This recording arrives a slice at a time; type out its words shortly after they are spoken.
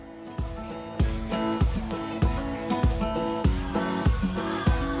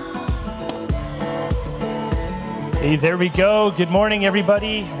Hey, there we go. Good morning,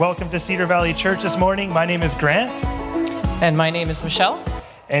 everybody. Welcome to Cedar Valley Church this morning. My name is Grant. And my name is Michelle.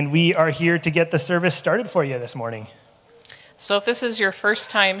 And we are here to get the service started for you this morning. So if this is your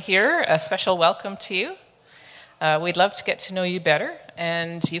first time here, a special welcome to you. We'd love to get to know you better,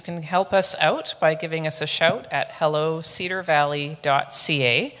 and you can help us out by giving us a shout at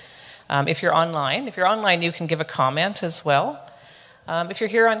hellocedarvalley.ca. If you're online, you can give a comment as well. If you're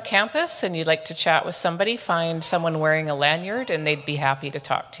here on campus and you'd like to chat with somebody, find someone wearing a lanyard and they'd be happy to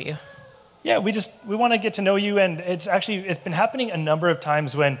talk to you. Yeah, we want to get to know you, and it's been happening a number of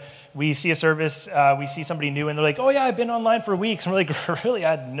times when we see a service, we see somebody new, and they're like, oh yeah, I've been online for weeks, and we're like, really,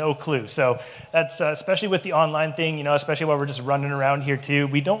 I had no clue. So that's, especially with the online thing, especially while we're just running around here too,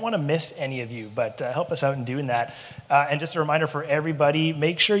 we don't want to miss any of you, but help us out in doing that. And just a reminder for everybody,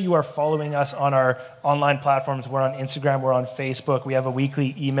 make sure you are following us on our online platforms. We're on Instagram, we're on Facebook, we have a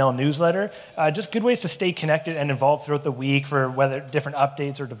weekly email newsletter. Just good ways to stay connected and involved throughout the week for whether different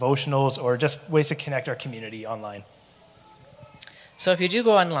updates or devotionals or just ways to connect our community online. So if you do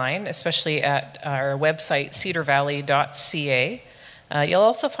go online, especially at our website, cedarvalley.ca, you'll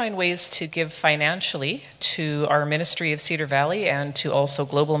also find ways to give financially to our ministry of Cedar Valley and to also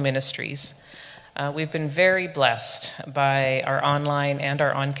global ministries. We've been very blessed by our online and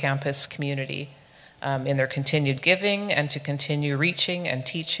our on-campus community in their continued giving and to continue reaching and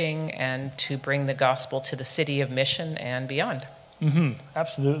teaching and to bring the gospel to the city of Mission and beyond. Mm-hmm,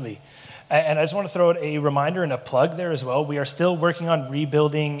 absolutely. And I just want to throw out a reminder and a plug there as well. We are still working on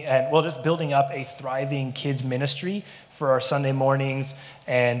rebuilding and, just building up a thriving kids ministry for our Sunday mornings.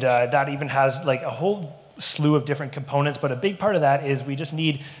 And that even has like a whole slew of different components. But a big part of that is we just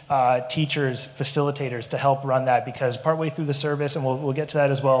need teachers, facilitators to help run that, because partway through the service, and we'll get to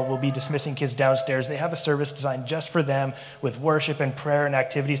that as well, we'll be dismissing kids downstairs. They have a service designed just for them with worship and prayer and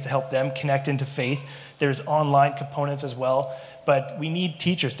activities to help them connect into faith. There's online components as well. But we need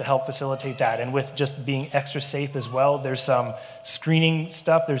teachers to help facilitate that. And with just being extra safe as well, there's some screening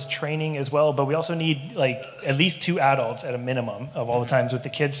stuff, there's training as well, but we also need like at least 2 adults at a minimum of all the times with the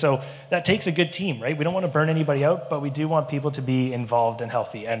kids. So that takes a good team, right? We don't want to burn anybody out, but we do want people to be involved and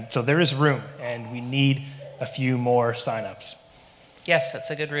healthy. And so there is room, and we need a few more signups. Yes, that's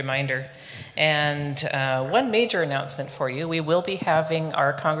a good reminder. And one major announcement for you, we will be having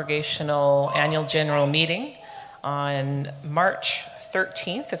our congregational annual general meeting on March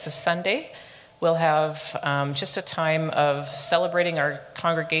 13th. It's a Sunday. We'll have just a time of celebrating our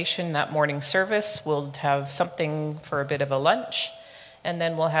congregation, that morning service. We'll have something for a bit of a lunch, and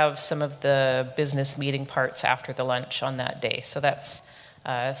then we'll have some of the business meeting parts after the lunch on that day. So that's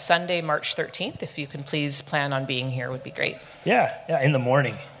Sunday, March 13th. If you can please plan on being here, would be great. Yeah, in the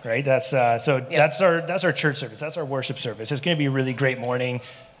morning, right? That's Yes. That's our church service. That's our worship service. It's going to be a really great morning.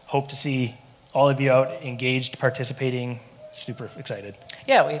 Hope to see all of you out, engaged, participating, super excited.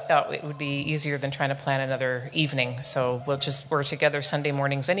 Yeah, we thought it would be easier than trying to plan another evening. So we're together Sunday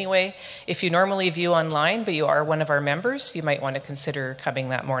mornings anyway. If you normally view online, but you are one of our members, you might want to consider coming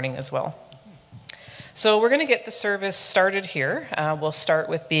that morning as well. So we're going to get the service started here. We'll start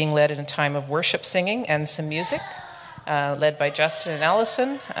with being led in a time of worship singing and some music, led by Justin and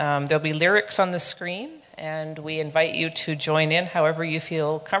Allison. There'll be lyrics on the screen, and we invite you to join in however you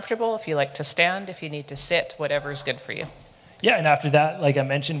feel comfortable. If you like to stand, if you need to sit, whatever is good for you. Yeah, and after that, like I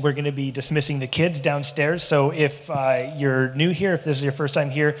mentioned, we're going to be dismissing the kids downstairs. So if you're new here, if this is your first time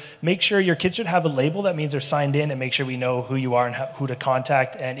here, make sure your kids should have a label. That means they're signed in, and make sure we know who you are and who to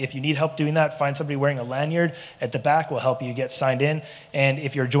contact. And if you need help doing that, find somebody wearing a lanyard at the back. Will help you get signed in. And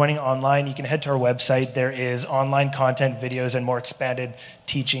if you're joining online, you can head to our website. There is online content, videos, and more expanded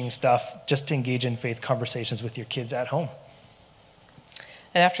teaching stuff just to engage in faith conversations with your kids at home.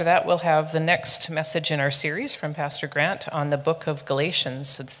 And after that, we'll have the next message in our series from Pastor Grant on the book of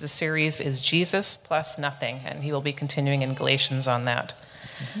Galatians. The series is Jesus plus nothing, and he will be continuing in Galatians on that.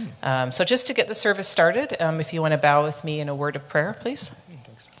 Mm-hmm. So just to get the service started, if you want to bow with me in a word of prayer, please.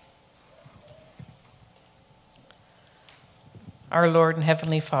 Thanks. Our Lord and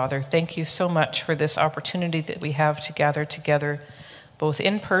Heavenly Father, thank you so much for this opportunity that we have to gather together, both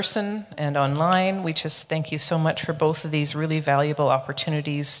in person and online. We just thank you so much for both of these really valuable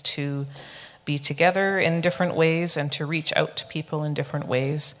opportunities to be together in different ways and to reach out to people in different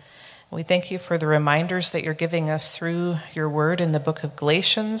ways. We thank you for the reminders that you're giving us through your word in the book of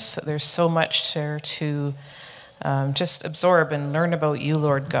Galatians. There's so much there to just absorb and learn about you,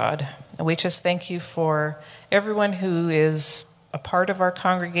 Lord God. And we just thank you for everyone who is a part of our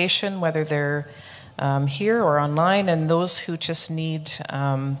congregation, whether they're here or online, and those who just need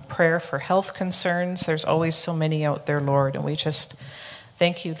prayer for health concerns. There's always so many out there, Lord, and we just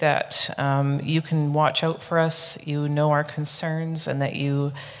Thank you that you can watch out for us, you know our concerns, and that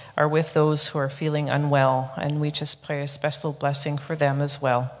you are with those who are feeling unwell. And we just pray a special blessing for them as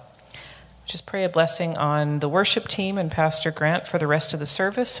well. Just pray a blessing on the worship team and Pastor Grant for the rest of the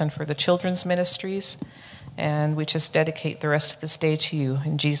service and for the children's ministries. And we just dedicate the rest of this day to you.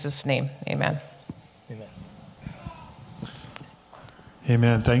 In Jesus' name, amen. Amen.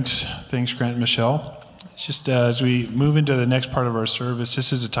 Amen. Thanks, Grant and Michelle. Just as we move into the next part of our service,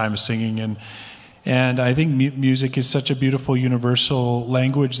 this is a time of singing, and I think music is such a beautiful universal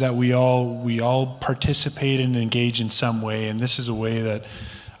language that we all participate and engage in some way, and this is a way that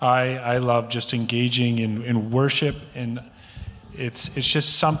I love just engaging in worship, and it's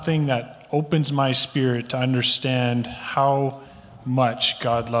just something that opens my spirit to understand how much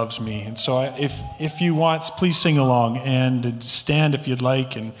God loves me. And so if you want, please sing along and stand if you'd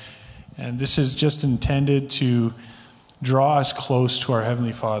like, and this is just intended to draw us close to our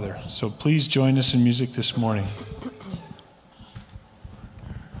Heavenly Father. So please join us in music this morning.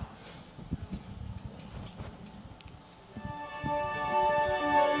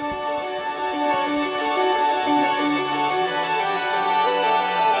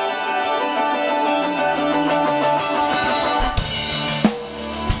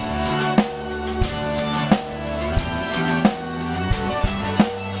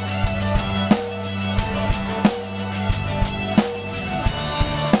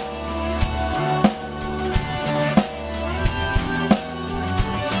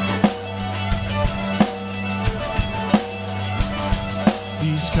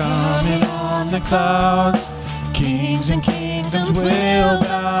 Clouds, kings and kingdoms will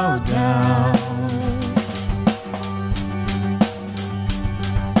bow down,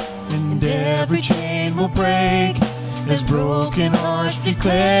 and every chain will break as broken hearts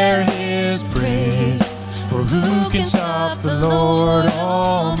declare His praise. For who can stop the Lord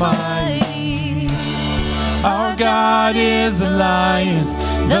Almighty? Our God is the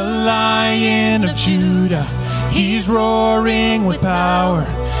Lion of Judah. He's roaring with power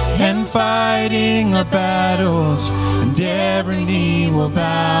and fighting our battles, and every knee will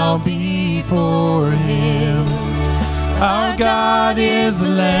bow before Him. Our God is the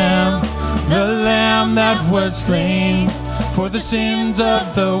Lamb that was slain for the sins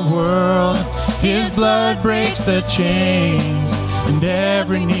of the world. His blood breaks the chains, and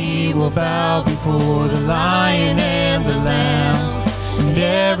every knee will bow before the Lion and the Lamb, and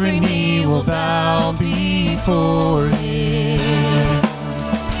every knee will bow before Him.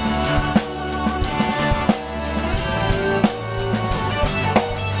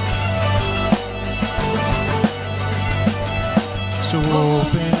 So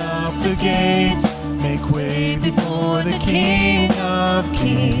open up the gates, make way before the King of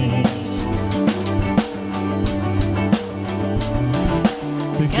Kings.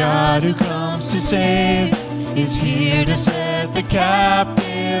 The God who comes to save is here to set the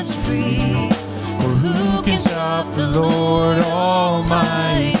captives free. For who can stop the Lord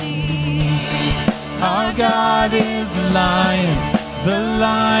Almighty? Our God is the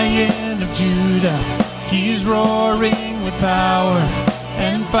Lion of Judah. He's roaring with power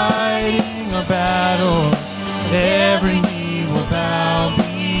and fighting our battles. Every knee will bow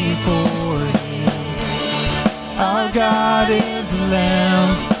before Him. Our God is the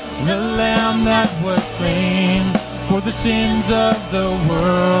Lamb that was slain for the sins of the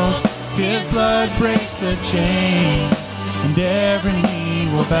world. His blood breaks the chains, and every knee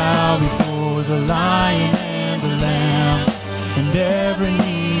will bow before the Lion and the Lamb, and every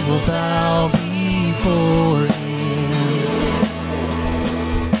knee will bow before Him.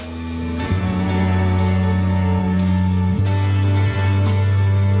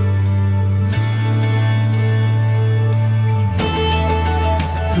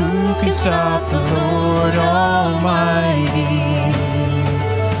 Who can stop the Lord Almighty?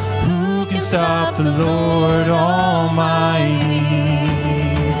 Who can stop the Lord Almighty?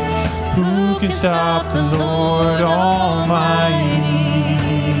 Who can stop the Lord Almighty?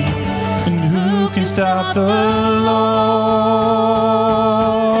 And who can stop the Lord?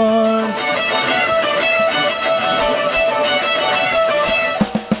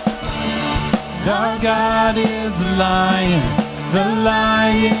 Our God is the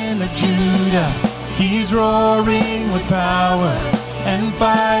Lion of Judah. He's roaring with power and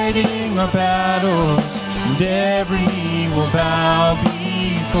fighting our battles, and every knee will bow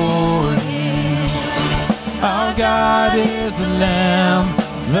before Him. Our God is the Lamb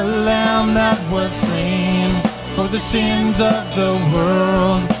that was slain for the sins of the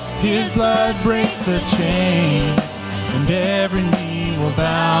world. His blood breaks the chains, and every knee will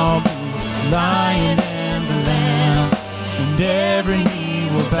bow before the Lion and the Lamb, and every knee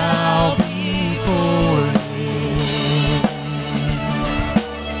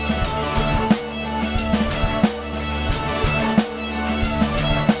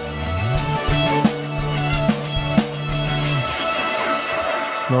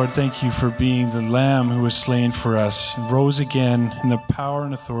Lord, thank you for being the Lamb who was slain for us and rose again in the power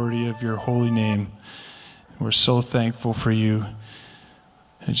and authority of your holy name. We're so thankful for you.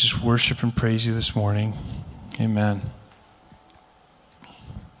 And just worship and praise you this morning. Amen.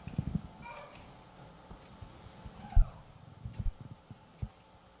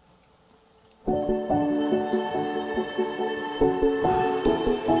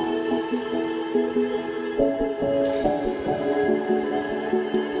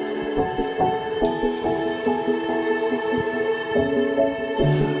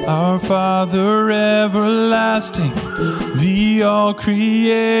 Our Father everlasting, the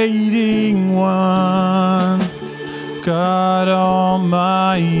all-creating one, God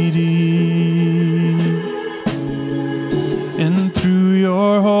Almighty, and through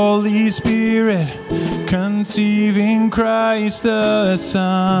your Holy Spirit, conceiving Christ the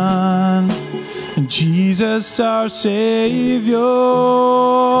Son, Jesus our Savior.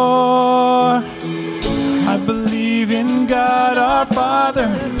 I believe in God our Father,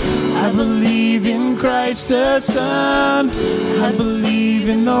 I believe in Christ the Son, I believe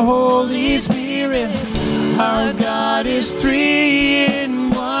in the Holy Spirit, our God is three in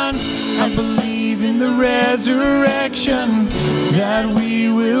one. I believe in the resurrection, that we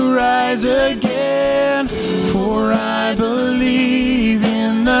will rise again, for I believe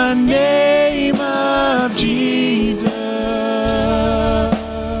in the name of Jesus.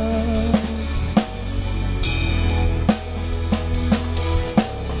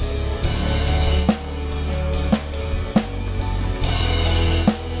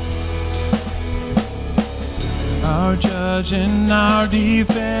 Our judge and our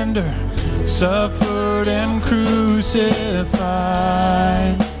defender, suffered and crucified.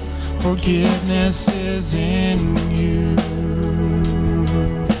 Forgiveness is in you.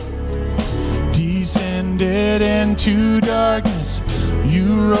 Descended into darkness,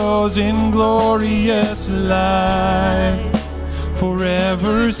 you rose in glorious life,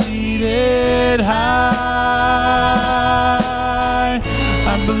 forever seated high.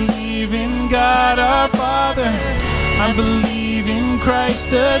 I believe in God our Father, I believe in Christ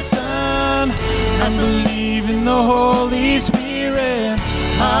the Son, I believe in the Holy Spirit,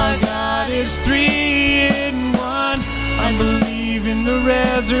 our God is three in one. I believe in the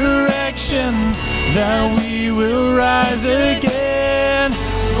resurrection, that we will rise again,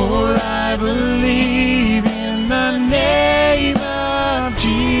 for I believe in the name of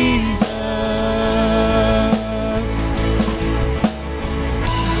Jesus.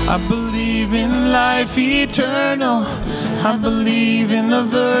 I believe in life eternal, I believe in the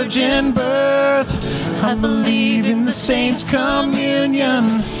virgin birth, I believe in the saints'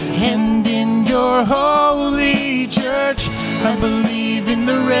 communion, and in your holy church. I believe in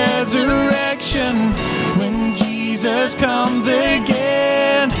the resurrection, when Jesus comes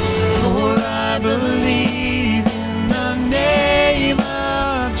again, for I believe in the name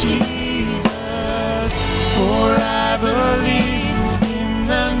of Jesus, for I believe in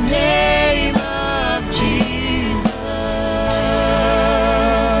the name of Jesus.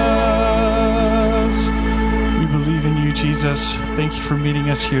 We believe in you, Jesus. Thank you for meeting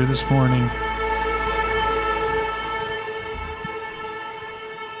us here this morning.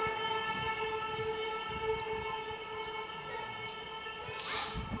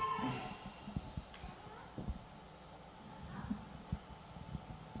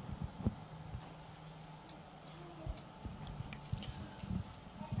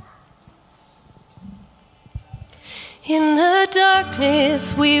 In the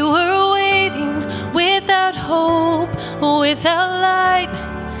darkness we were waiting, without hope, without light,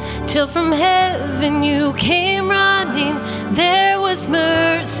 till from heaven you came running. There was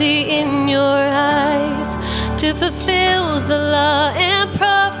mercy in your eyes, to fulfill the law and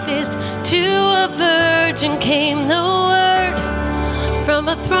prophets. To a virgin came the word, from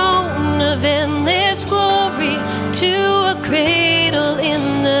a throne of endless glory, to a cradle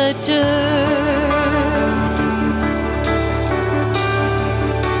in the dirt.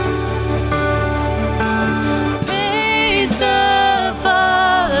 The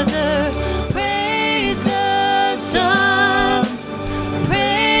Father, praise the Son,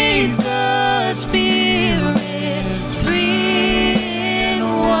 praise the Spirit, three in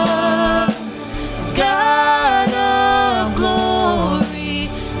one. God of glory,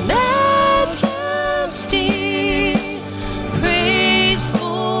 majesty, praise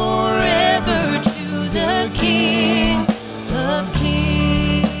forever to the King of Kings.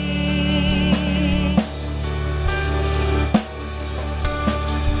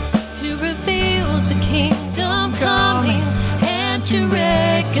 Coming, and to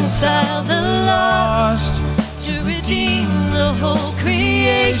reconcile the lost, to redeem the whole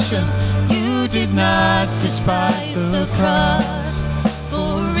creation. You did not despise the cross,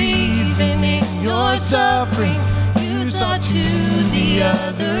 for even in your suffering, you saw to the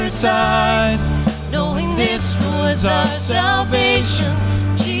other side. Knowing this was our salvation,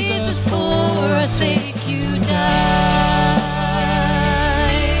 Jesus, for our sake you died.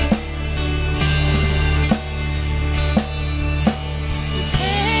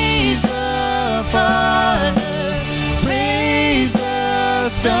 Praise the Father, praise the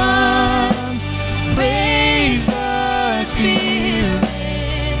Son, praise the Spirit,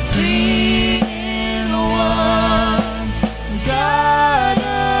 three in one, God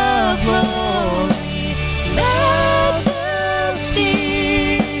of glory, majesty,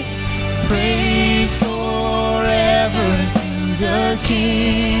 praise forever to the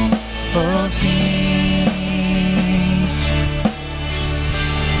King of Kings.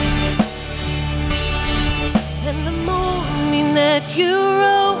 And the morning that you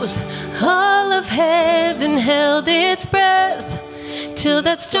rose, all of heaven held its breath, till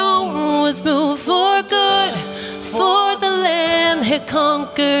that stone was moved for good, for the Lamb had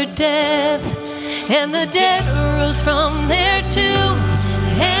conquered death. And the dead rose from their tombs,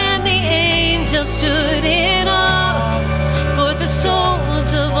 and the angels stood in awe, for the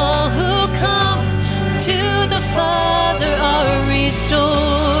souls of all who come to the Father are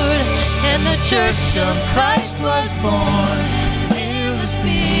restored. And the church of Christ was born, till the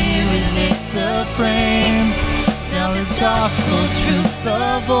Spirit lit the flame. Now this gospel truth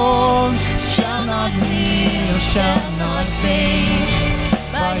of old shall not kneel, shall not faint.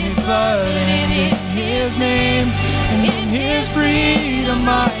 By his blood and in his name, and in his freedom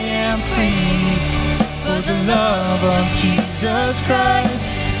I am free. For the love of Jesus Christ,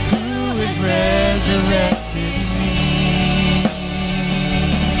 who has resurrected me.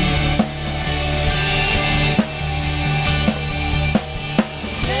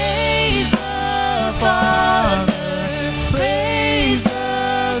 Praise the Father, praise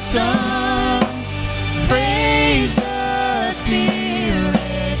the Son, praise the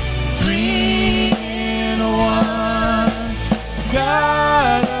Spirit, three in one,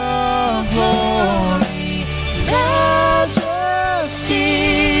 God of glory, majesty,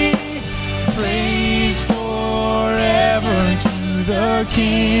 praise forever to the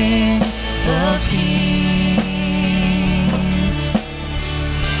King of Kings.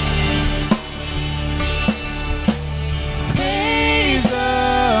 Praise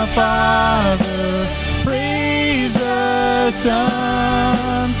the Father, praise the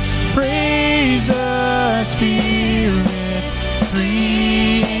Son, praise the Spirit,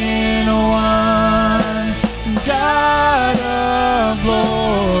 three in one, God of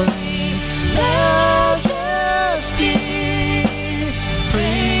glory, majesty,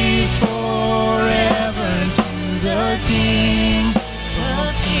 praise forever to the King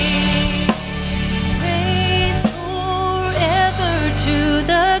of Kings. Praise forever to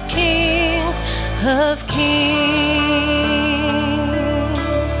the King of Kings.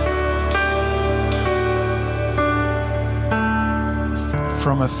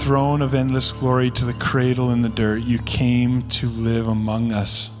 From a throne of endless glory to the cradle in the dirt, you came to live among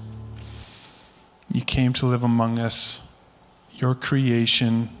us. You came to live among us, your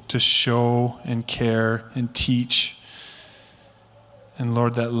creation, to show and care and teach. And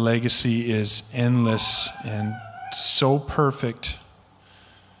Lord, that legacy is endless and so perfect.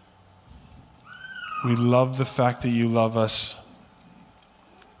 We love the fact that you love us.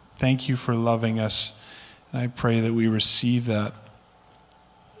 Thank you for loving us. And I pray that we receive that.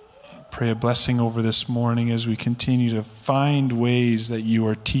 Pray a blessing over this morning as we continue to find ways that you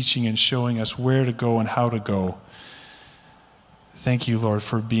are teaching and showing us where to go and how to go. Thank you, Lord,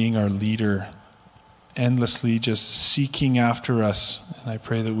 for being our leader, endlessly just seeking after us. And I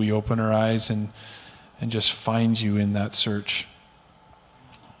pray that we open our eyes and just find you in that search.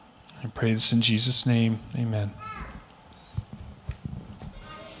 I pray this in Jesus' name. Amen.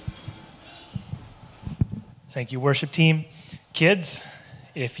 Thank you, worship team. Kids,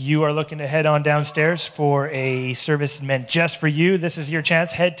 if you are looking to head on downstairs for a service meant just for you, this is your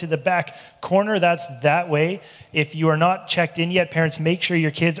chance. Head to the back corner. That's that way. If you are not checked in yet, parents, make sure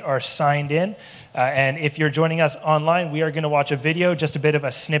your kids are signed in. And if you're joining us online, we are going to watch a video, just a bit of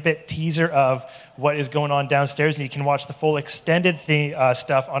a snippet teaser of what is going on downstairs. And you can watch the full extended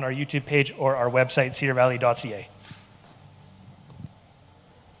stuff on our YouTube page or our website, cedarvalley.ca.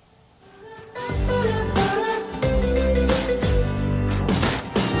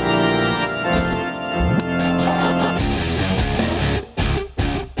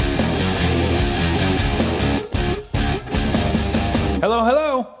 Hello,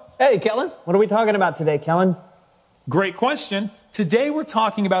 hello. Hey, Kellen. What are we talking about today, Kellen? Great question. Today we're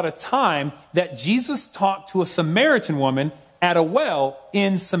talking about a time that Jesus talked to a Samaritan woman at a well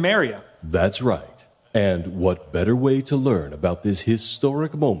in Samaria. That's right. And what better way to learn about this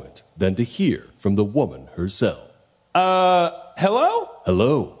historic moment than to hear from the woman herself? Hello?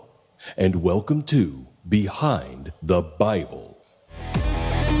 Hello, and welcome to Behind the Bible.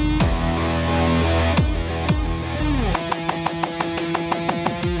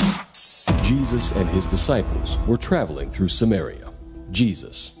 Jesus and his disciples were traveling through Samaria.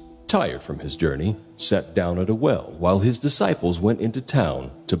 Jesus, tired from his journey, sat down at a well while his disciples went into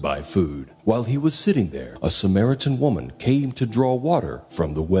town to buy food. While he was sitting there, a Samaritan woman came to draw water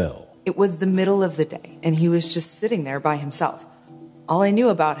from the well. It was the middle of the day, and he was just sitting there by himself. All I knew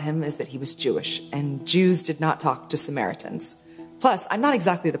about him is that he was Jewish, and Jews did not talk to Samaritans. Plus, I'm not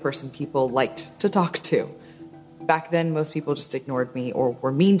exactly the person people liked to talk to. Back then, most people just ignored me or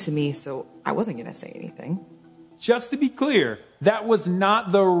were mean to me, so I wasn't going to say anything. Just to be clear, that was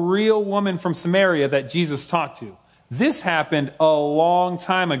not the real woman from Samaria that Jesus talked to. This happened a long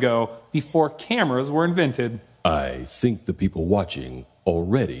time ago, before cameras were invented. I think the people watching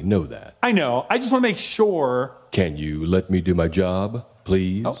already know that. I know. I just want to make sure. Can you let me do my job,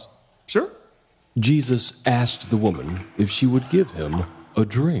 please? Oh, sure. Jesus asked the woman if she would give him a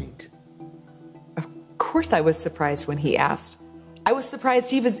drink. Of course I was surprised when he asked. I was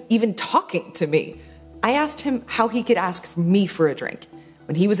surprised he was even talking to me. I asked him how he could ask me for a drink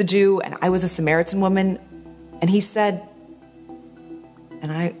when he was a Jew and I was a Samaritan woman. And he said,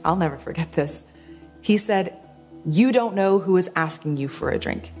 and I'll never forget this, he said, "You don't know who is asking you for a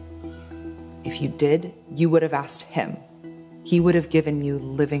drink. If you did, you would have asked him. He would have given you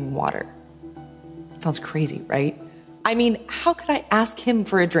living water." Sounds crazy, right? I mean, how could I ask him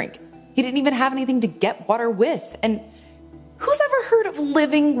for a drink? He didn't even have anything to get water with. And who's ever heard of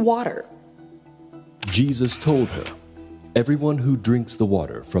living water? Jesus told her, "Everyone who drinks the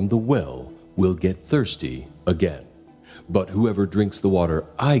water from the well will get thirsty again. But whoever drinks the water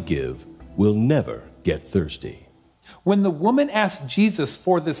I give will never get thirsty." When the woman asked Jesus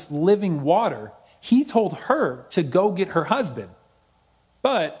for this living water, he told her to go get her husband.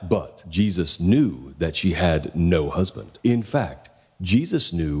 But Jesus knew that she had no husband. In fact,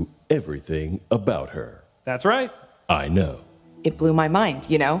 Jesus knew everything about her. That's right. I know. It blew my mind,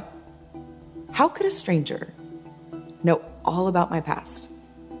 you know? How could a stranger know all about my past?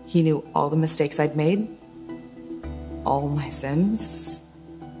 He knew all the mistakes I'd made, all my sins,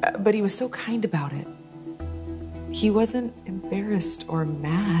 but he was so kind about it. He wasn't embarrassed or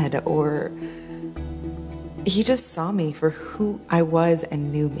mad or... He just saw me for who I was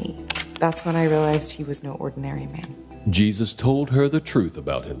and knew me. That's when I realized he was no ordinary man. Jesus told her the truth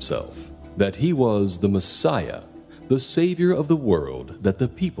about himself, that he was the Messiah, the Savior of the world that the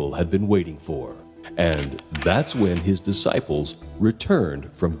people had been waiting for. And that's when his disciples returned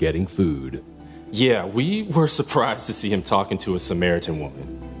from getting food. Yeah, we were surprised to see him talking to a Samaritan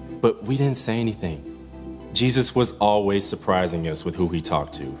woman, but we didn't say anything. Jesus was always surprising us with who he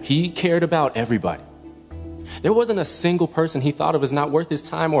talked to. He cared about everybody. There wasn't a single person he thought of as not worth his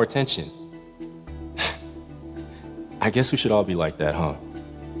time or attention. I guess we should all be like that, huh?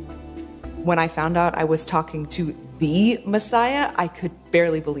 When I found out I was talking to the Messiah, I could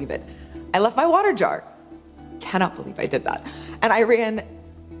barely believe it. I left my water jar. Cannot believe I did that. And I ran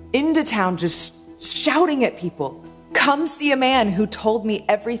into town just shouting at people, "Come see a man who told me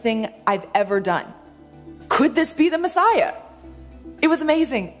everything I've ever done. Could this be the Messiah?" It was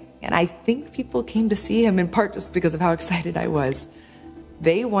amazing. And I think people came to see him in part just because of how excited I was.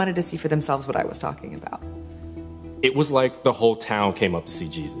 They wanted to see for themselves what I was talking about. It was like the whole town came up to see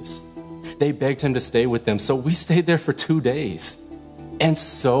Jesus. They begged him to stay with them, so we stayed there for 2 days. And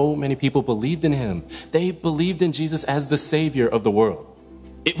so many people believed in him. They believed in Jesus as the Savior of the world.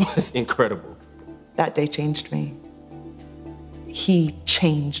 It was incredible. That day changed me. He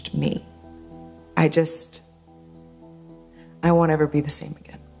changed me. I won't ever be the same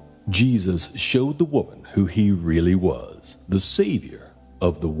again. Jesus showed the woman who he really was, the Savior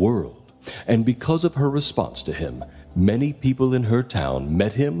of the world. And because of her response to him, many people in her town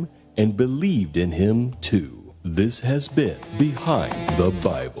met him and believed in him too. This has been Behind the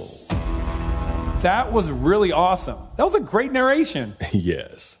Bible. That was really awesome. That was a great narration.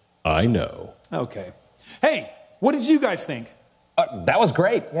 Yes, I know. Okay. Hey, what did you guys think? That was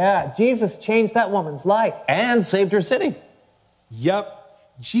great. Yeah, Jesus changed that woman's life. And saved her city. Yep.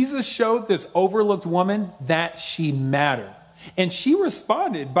 Jesus showed this overlooked woman that she mattered. And she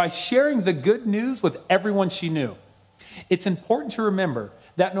responded by sharing the good news with everyone she knew. It's important to remember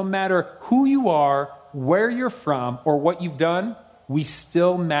that no matter who you are, where you're from, or what you've done, we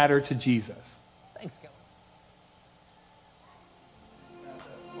still matter to Jesus. Thanks, Kelly.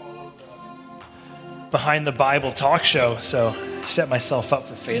 Behind the Bible talk show, so set myself up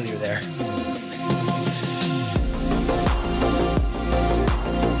for failure there.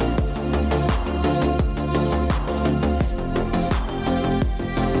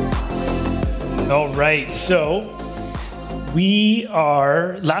 All right, so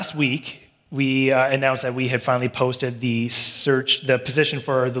last week, we announced that we had finally posted the position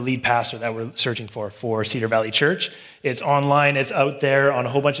for the lead pastor that we're searching for Cedar Valley Church. It's online, it's out there on a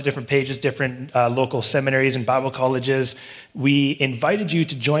whole bunch of different pages, different local seminaries and Bible colleges. We invited you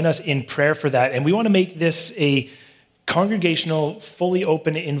to join us in prayer for that, and we want to make this a congregational, fully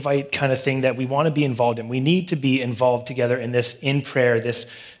open invite kind of thing that we want to be involved in. We need to be involved together in this, in prayer, this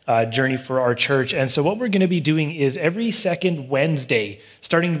journey for our church. And so what we're going to be doing is every second Wednesday,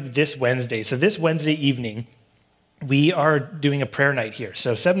 starting this Wednesday, so this Wednesday evening, we are doing a prayer night here.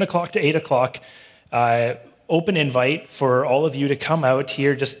 So 7 o'clock to 8 o'clock, open invite for all of you to come out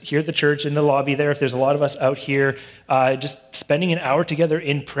here, just here at the church in the lobby there. If there's a lot of us out here, just spending an hour together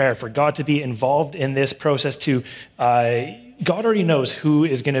in prayer for God to be involved in this process to, God already knows who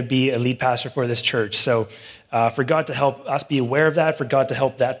is going to be a lead pastor for this church. So for God to help us be aware of that, for God to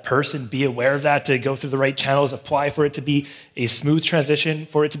help that person be aware of that, to go through the right channels, apply for it to be a smooth transition,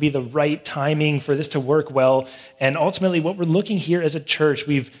 for it to be the right timing, for this to work well. And ultimately, what we're looking here as a church,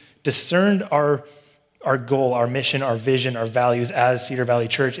 we've discerned our goal, our mission, our vision, our values as Cedar Valley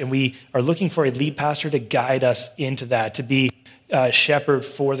Church, and we are looking for a lead pastor to guide us into that, to be shepherd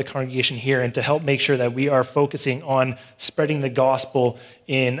for the congregation here, and to help make sure that we are focusing on spreading the gospel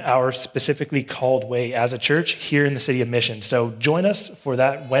in our specifically called way as a church here in the city of Mission. So join us for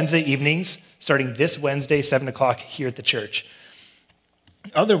that Wednesday evenings, starting this Wednesday, 7 o'clock here at the church.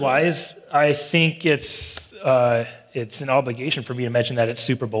 Otherwise, I think it's an obligation for me to mention that it's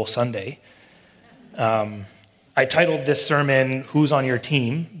Super Bowl Sunday. I titled this sermon, "Who's on Your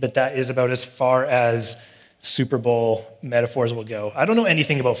Team?" but that is about as far as Super Bowl metaphors will go. I don't know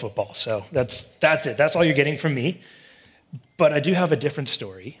anything about football, so that's it. That's all you're getting from me. But I do have a different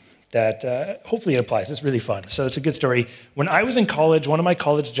story that hopefully it applies. It's really fun. So it's a good story. When I was in college, one of my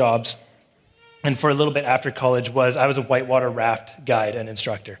college jobs, and for a little bit after college, I was a whitewater raft guide and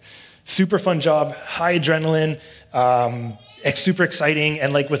instructor. Super fun job, high adrenaline, super exciting,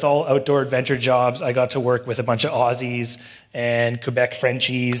 and like with all outdoor adventure jobs, I got to work with a bunch of Aussies and Quebec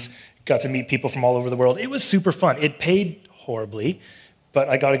Frenchies, got to meet people from all over the world. It was super fun. It paid horribly, but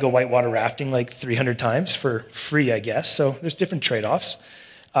I got to go whitewater rafting like 300 times for free, I guess, so there's different trade-offs.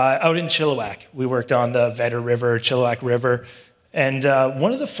 Out in Chilliwack, we worked on the Vedder River, Chilliwack River, and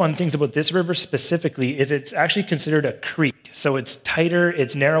one of the fun things about this river specifically is it's actually considered a creek, so it's tighter,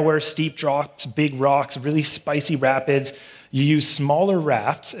 it's narrower, steep drops, big rocks, really spicy rapids. You use smaller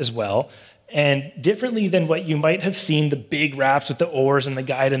rafts as well, and differently than what you might have seen, the big rafts with the oars and the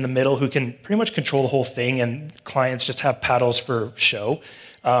guide in the middle who can pretty much control the whole thing, and clients just have paddles for show.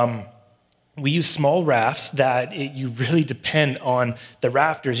 We use small rafts that you really depend on the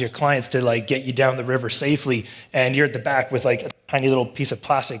rafters, your clients, to like get you down the river safely, and you're at the back with like a tiny little piece of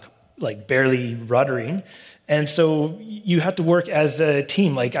plastic, like barely ruddering. And so you have to work as a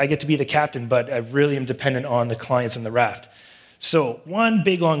team. Like I get to be the captain, but I really am dependent on the clients in the raft. So one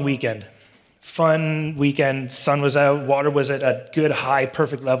big long weekend, fun weekend, sun was out, water was at a good high,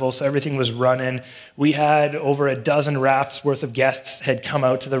 perfect level, so everything was running. We had over a dozen rafts worth of guests had come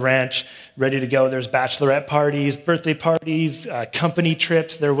out to the ranch, ready to go. There's bachelorette parties, birthday parties, company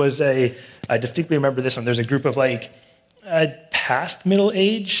trips. There was I distinctly remember this one, there's a group of like, past middle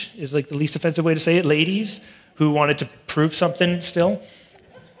age is like the least offensive way to say it, ladies who wanted to prove something still.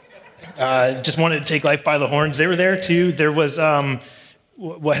 Just wanted to take life by the horns. They were there too. There was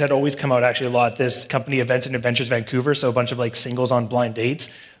what had always come out actually a lot, this company, Events and Adventures Vancouver, so a bunch of like singles on blind dates.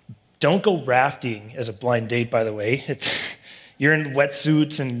 Don't go rafting as a blind date, by the way. You're in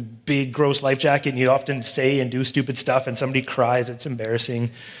wetsuits and big gross life jacket, and you often say and do stupid stuff, and somebody cries. It's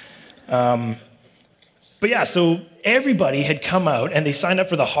embarrassing. But yeah, so everybody had come out, and they signed up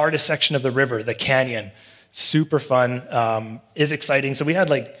for the hardest section of the river, the canyon. Super fun, is exciting. So we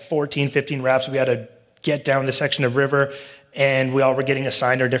had like 14, 15 rafts. We had to get down this section of river, and we all were getting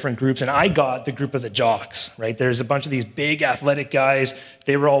assigned our different groups, and I got the group of the jocks, right? There's a bunch of these big athletic guys.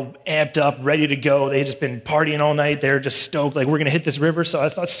 They were all amped up, ready to go. They had just been partying all night. They were just stoked, like, we're going to hit this river. So I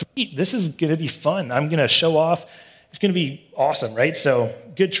thought, sweet, this is going to be fun. I'm going to show off. It's going to be awesome, right? So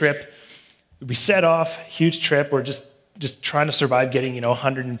good trip. We set off, huge trip. We're just trying to survive getting,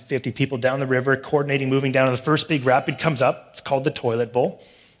 150 people down the river, coordinating, moving down. And the first big rapid comes up. It's called the Toilet Bowl.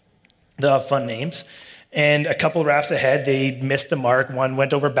 The fun names. And a couple rafts ahead, they missed the mark. One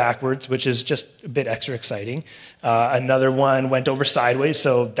went over backwards, which is just a bit extra exciting. Another one went over sideways,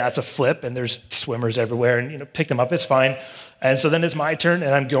 so that's a flip, and there's swimmers everywhere, and pick them up, it's fine. And so then it's my turn,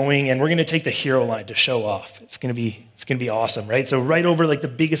 and I'm going, and we're going to take the hero line to show off. It's going to be awesome, right? So right over like the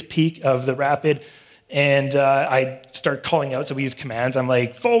biggest peak of the rapid, and I start calling out. So we use commands. I'm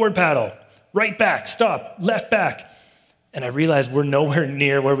like, forward paddle, right back, stop, left back. And I realize we're nowhere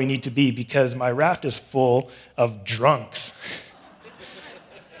near where we need to be because my raft is full of drunks.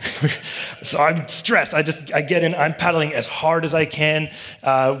 So I'm stressed. I get in. I'm paddling as hard as I can.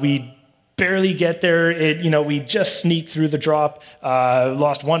 We barely get there. We just sneaked through the drop.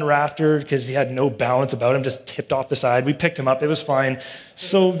 Lost one rafter because he had no balance about him, just tipped off the side. We picked him up. It was fine.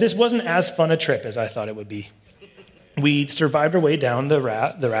 So this wasn't as fun a trip as I thought it would be. We survived our way down the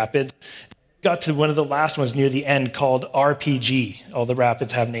rapids. Got to one of the last ones near the end called RPG. All the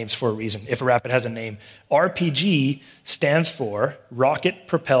rapids have names for a reason, if a rapid has a name. RPG stands for Rocket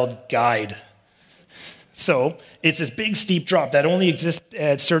Propelled Guide. So it's this big steep drop that only exists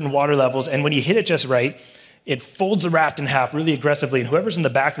at certain water levels, and when you hit it just right, it folds the raft in half really aggressively, and whoever's in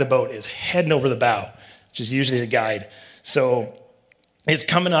the back of the boat is heading over the bow, which is usually the guide. So it's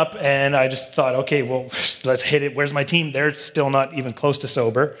coming up, and I just thought, okay, well, let's hit it. Where's my team? They're still not even close to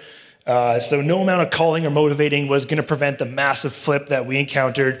sober. So no amount of calling or motivating was going to prevent the massive flip that we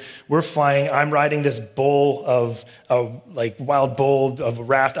encountered. We're flying. I'm riding this wild bowl of a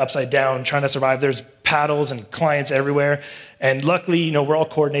raft upside down, trying to survive. There's paddles and clients everywhere. And luckily, we're all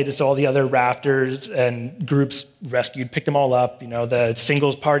coordinated, so all the other rafters and groups rescued, picked them all up. The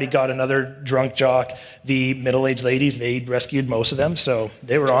singles party got another drunk jock. The middle-aged ladies, they rescued most of them, so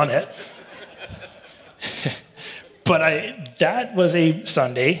they were on it. But that was a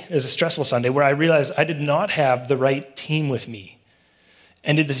Sunday, it was a stressful Sunday, where I realized I did not have the right team with me.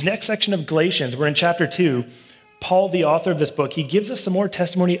 And in this next section of Galatians, we're in chapter 2, Paul, the author of this book, he gives us some more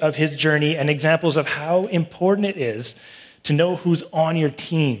testimony of his journey and examples of how important it is to know who's on your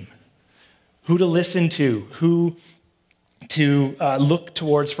team, who to listen to, who to look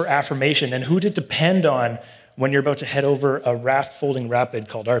towards for affirmation, and who to depend on when you're about to head over a raft-folding rapid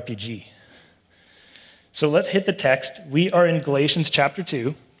called RPG. So let's hit the text. We are in Galatians chapter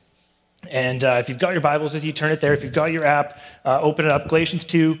 2. And if you've got your Bibles with you, turn it there. If you've got your app, open it up, Galatians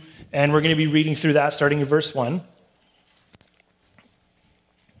 2. And we're going to be reading through that starting in verse 1.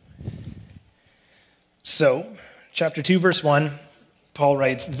 So, chapter 2, verse 1, Paul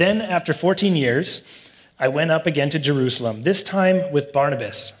writes, "Then after 14 years, I went up again to Jerusalem, this time with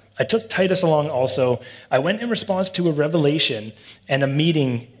Barnabas. I took Titus along also. I went in response to a revelation and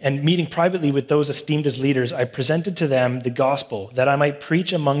meeting privately with those esteemed as leaders, I presented to them the gospel that I might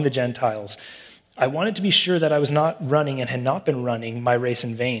preach among the Gentiles. I wanted to be sure that I was not running and had not been running my race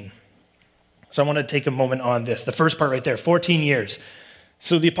in vain." So I want to take a moment on this. The first part right there, 14 years.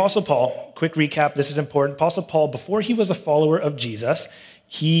 So the Apostle Paul, quick recap, this is important. Apostle Paul, before he was a follower of Jesus,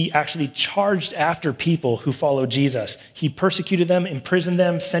 he actually charged after people who followed Jesus. He persecuted them, imprisoned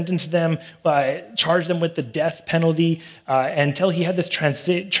them, sentenced them, charged them with the death penalty until he had this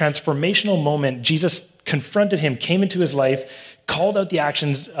transformational moment. Jesus confronted him, came into his life, called out the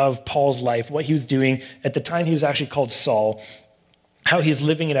actions of Paul's life, what he was doing. At the time, he was actually called Saul, how he's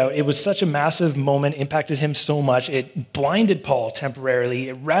living it out. It was such a massive moment, impacted him so much. It blinded Paul temporarily.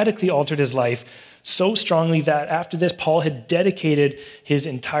 It radically altered his life so strongly that after this, Paul had dedicated his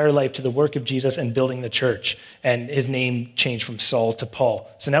entire life to the work of Jesus and building the church. And his name changed from Saul to Paul.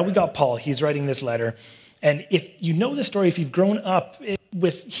 So now we got Paul. He's writing this letter. And if you know the story, if you've grown up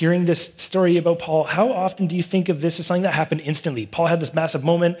with hearing this story about Paul, how often do you think of this as something that happened instantly? Paul had this massive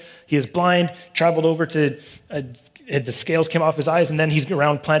moment. He is blind, traveled over to, the scales came off his eyes, and then he's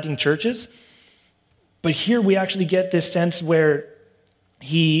around planting churches. But here we actually get this sense where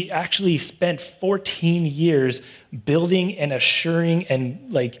he actually spent 14 years building and assuring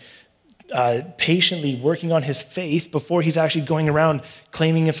and patiently working on his faith before he's actually going around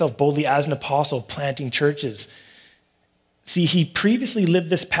claiming himself boldly as an apostle, planting churches. See, he previously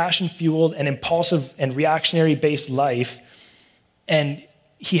lived this passion-fueled and impulsive and reactionary-based life, and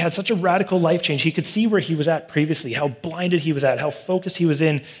he had such a radical life change. He could see where he was at previously, how blinded he was at, how focused he was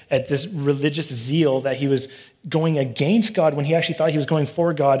in at this religious zeal that he was going against God when he actually thought he was going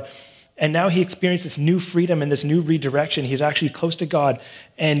for God. And now he experienced this new freedom and this new redirection. He's actually close to God.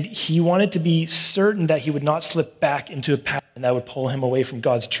 And he wanted to be certain that he would not slip back into a pattern that would pull him away from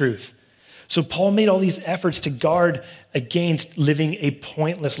God's truth. So Paul made all these efforts to guard against living a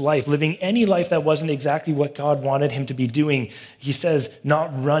pointless life, living any life that wasn't exactly what God wanted him to be doing. He says,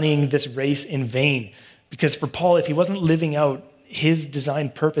 not running this race in vain. Because for Paul, if he wasn't living out his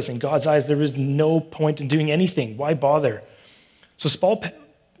designed purpose. In God's eyes, there was no point in doing anything. Why bother? So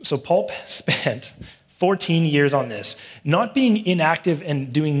Paul spent 14 years on this, not being inactive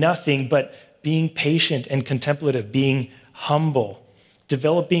and doing nothing, but being patient and contemplative, being humble,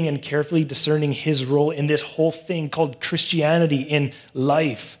 developing and carefully discerning his role in this whole thing called Christianity in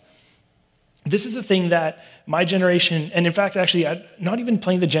life. This is a thing that my generation, and in fact, actually, not even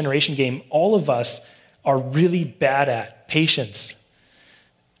playing the generation game, all of us are really bad at patience.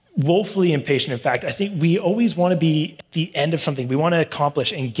 Woefully impatient, in fact. I think we always want to be at the end of something. We want to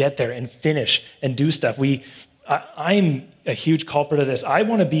accomplish and get there and finish and do stuff. I'm a huge culprit of this. I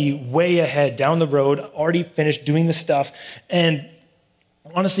want to be way ahead, down the road, already finished doing the stuff. And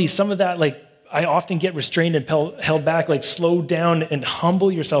honestly, some of that, like, I often get restrained and held back, like, slow down and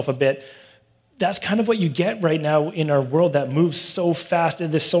humble yourself a bit. That's kind of what you get right now in our world that moves so fast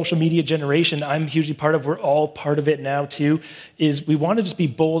in this social media generation. I'm hugely part of, we're all part of it now too, is we want to just be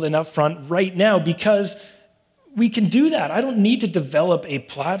bold and upfront right now because we can do that. I don't need to develop a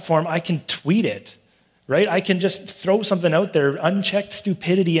platform. I can tweet it, right? I can just throw something out there, unchecked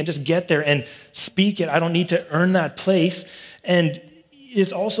stupidity, and just get there and speak it. I don't need to earn that place. And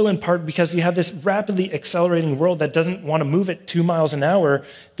it's also in part because you have this rapidly accelerating world that doesn't want to move at 2 miles an hour.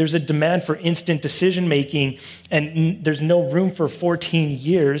 There's a demand for instant decision making, and there's no room for 14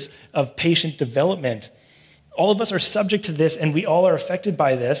 years of patient development. All of us are subject to this, and we all are affected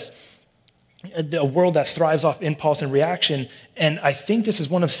by this, a world that thrives off impulse and reaction. And I think this is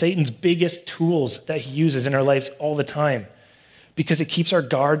one of Satan's biggest tools that he uses in our lives all the time because it keeps our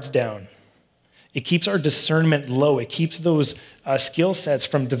guards down. It keeps our discernment low. It keeps those skill sets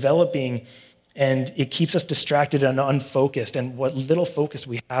from developing, and it keeps us distracted and unfocused. And what little focus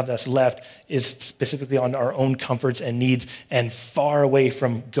we have that's left is specifically on our own comforts and needs and far away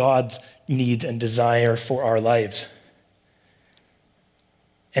from God's needs and desire for our lives.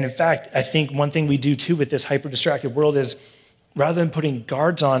 And in fact, I think one thing we do too with this hyper-distracted world is rather than putting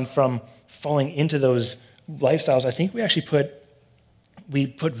guards on from falling into those lifestyles, I think we actually put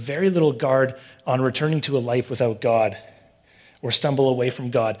very little guard on returning to a life without God or stumble away from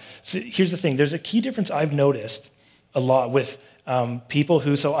God. So here's the thing. There's a key difference I've noticed a lot with people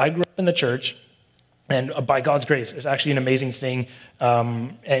who, so I grew up in the church, and by God's grace, it's actually an amazing thing.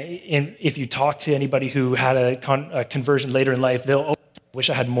 And if you talk to anybody who had a conversion later in life, they'll wish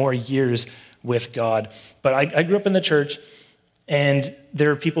I had more years with God. But I grew up in the church, and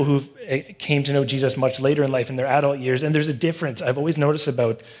there are people who came to know Jesus much later in life in their adult years, and there's a difference I've always noticed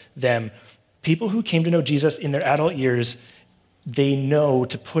about them. People who came to know Jesus in their adult years, they know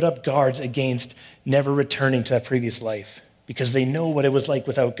to put up guards against never returning to that previous life because they know what it was like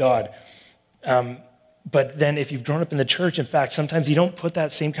without God. But then if you've grown up in the church, in fact, sometimes you don't put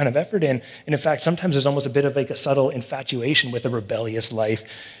that same kind of effort in. And in fact, sometimes there's almost a bit of like a subtle infatuation with a rebellious life.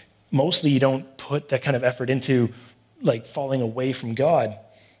 Mostly you don't put that kind of effort into like falling away from God.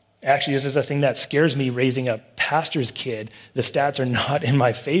 Actually, this is a thing that scares me raising a pastor's kid. The stats are not in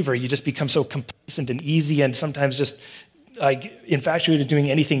my favor. You just become so complacent and easy and sometimes just like infatuated doing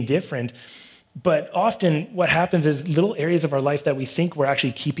anything different. But often what happens is little areas of our life that we think we're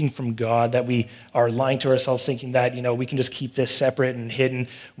actually keeping from God, that we are lying to ourselves thinking that, we can just keep this separate and hidden,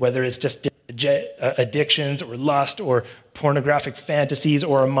 whether it's just addictions or lust or pornographic fantasies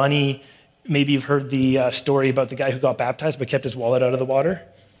or money. Maybe you've heard the story about the guy who got baptized but kept his wallet out of the water,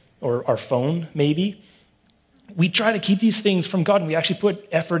 or our phone, maybe. We try to keep these things from God, and we actually put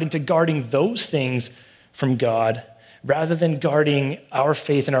effort into guarding those things from God rather than guarding our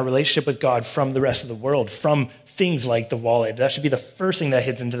faith and our relationship with God from the rest of the world, from things like the wallet. That should be the first thing that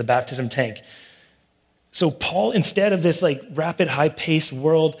hits into the baptism tank. So Paul, instead of this like rapid, high-paced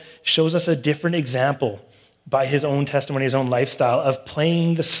world, shows us a different example by his own testimony, his own lifestyle of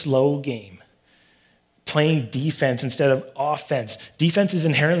playing the slow game, playing defense instead of offense. Defense is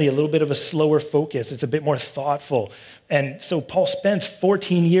inherently a little bit of a slower focus. It's a bit more thoughtful. And so Paul spends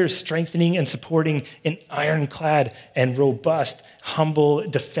 14 years strengthening and supporting an ironclad and robust, humble,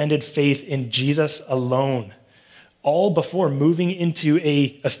 defended faith in Jesus alone, all before moving into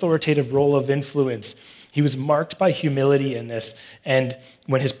an authoritative role of influence. He was marked by humility in this, and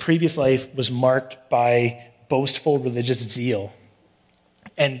when his previous life was marked by boastful religious zeal.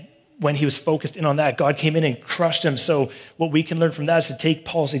 And when he was focused in on that, God came in and crushed him. So what we can learn from that is to take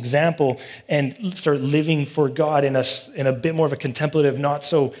Paul's example and start living for God in a bit more of a contemplative, not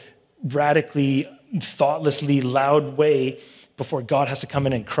so radically, thoughtlessly loud way before God has to come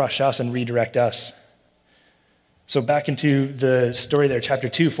in and crush us and redirect us. So back into the story there, chapter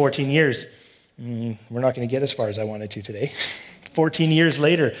 2, 14 years. We're not going to get as far as I wanted to today. 14 years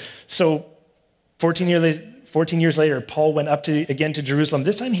later. So 14 years later, Paul went up again to Jerusalem.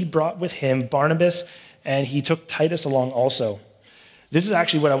 This time he brought with him Barnabas, and he took Titus along also. This is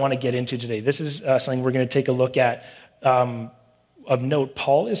actually what I want to get into today. This is something we're going to take a look at. Of note,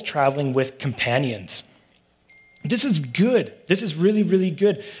 Paul is traveling with companions. This is good. This is really, really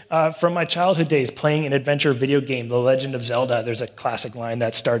good. From my childhood days, playing an adventure video game, The Legend of Zelda, there's a classic line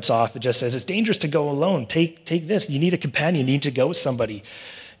that starts off. It just says, it's dangerous to go alone. Take this. You need a companion. You need to go with somebody.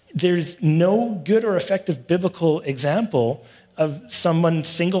 There's no good or effective biblical example of someone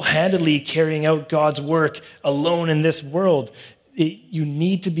single-handedly carrying out God's work alone in this world. You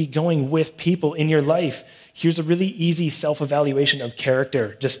need to be going with people in your life. Here's a really easy self-evaluation of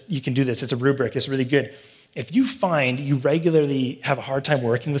character. You can do this. It's a rubric. It's really good. If you find you regularly have a hard time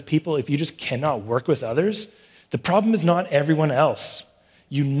working with people, if you just cannot work with others, the problem is not everyone else.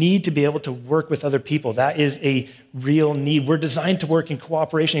 You need to be able to work with other people. That is a real need. We're designed to work in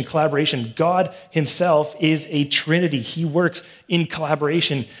cooperation and collaboration. God himself is a trinity. He works in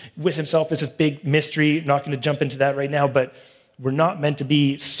collaboration with himself. It's this big mystery. I'm not going to jump into that right now, but we're not meant to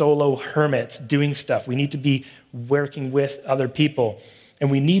be solo hermits doing stuff. We need to be working with other people.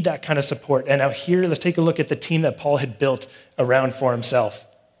 And we need that kind of support. And now here, let's take a look at the team that Paul had built around for himself.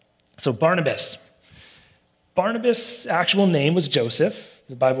 So Barnabas. Barnabas' actual name was Joseph.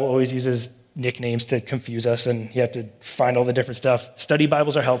 The Bible always uses nicknames to confuse us, and you have to find all the different stuff. Study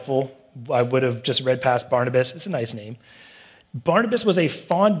Bibles are helpful. I would have just read past Barnabas. It's a nice name. Barnabas was a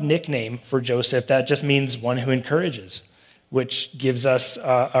fond nickname for Joseph that just means one who encourages, which gives us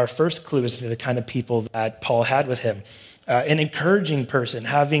our first clue as to the kind of people that Paul had with him. An encouraging person,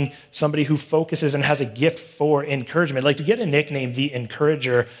 having somebody who focuses and has a gift for encouragement. Like, to get a nickname, the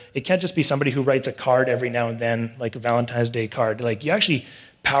Encourager, it can't just be somebody who writes a card every now and then, like a Valentine's Day card. Like, you actually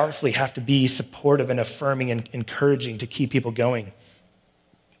powerfully have to be supportive and affirming and encouraging to keep people going.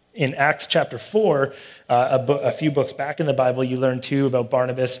 In Acts chapter 4, a few books back in the Bible, you learn too about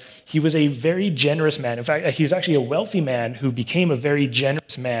Barnabas. He was a very generous man. In fact, he was actually a wealthy man who became a very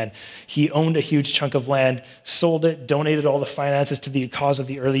generous man. He owned a huge chunk of land, sold it, donated all the finances to the cause of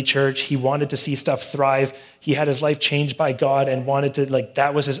the early church. He wanted to see stuff thrive. He had his life changed by God and wanted to,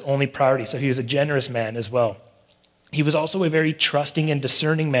 that was his only priority. So he was a generous man as well. He was also a very trusting and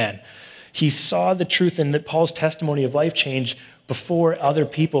discerning man. He saw the truth in Paul's testimony of life change before other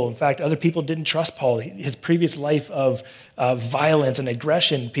people. In fact, other people didn't trust Paul. His previous life of violence and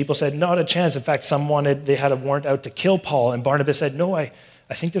aggression, people said, not a chance. In fact, they had a warrant out to kill Paul. And Barnabas said, no, I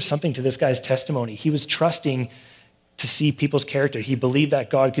think there's something to this guy's testimony. He was trusting to see people's character. He believed that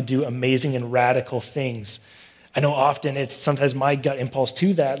God could do amazing and radical things. I know often it's sometimes my gut impulse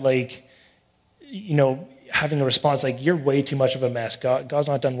to that, having a response like, you're way too much of a mess. God's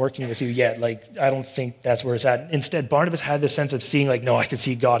not done working with you yet. I don't think that's where it's at. Instead, Barnabas had this sense of seeing, no, I can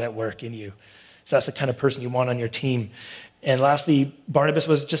see God at work in you. So that's the kind of person you want on your team. And lastly, Barnabas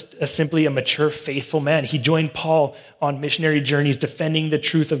was just simply a mature, faithful man. He joined Paul on missionary journeys, defending the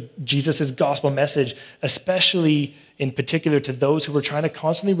truth of Jesus' gospel message, especially in particular to those who were trying to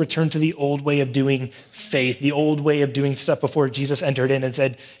constantly return to the old way of doing faith, the old way of doing stuff before Jesus entered in and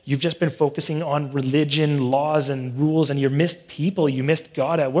said, you've just been focusing on religion, laws, and rules, and you missed people, you missed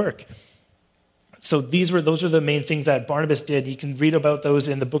God at work. So those are the main things that Barnabas did. You can read about those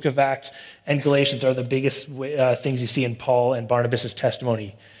in the book of Acts, and Galatians are the biggest things you see in Paul and Barnabas'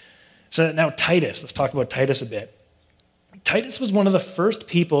 testimony. So now Titus, let's talk about Titus a bit. Titus was one of the first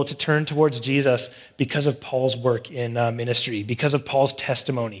people to turn towards Jesus because of Paul's work in ministry, because of Paul's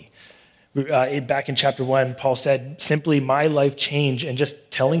testimony. Back in chapter 1, Paul said, simply my life change and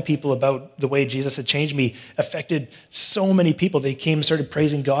just telling people about the way Jesus had changed me affected so many people. They came and started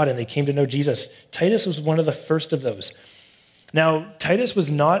praising God and they came to know Jesus. Titus was one of the first of those. Now, Titus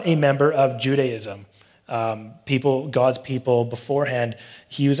was not a member of Judaism. God's people beforehand.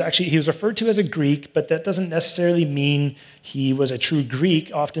 He was referred to as a Greek, but that doesn't necessarily mean he was a true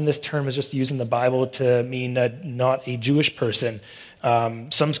Greek. Often this term is just used in the Bible to mean not a Jewish person.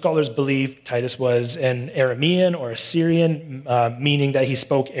 Some scholars believe Titus was an Aramean or Assyrian, meaning that he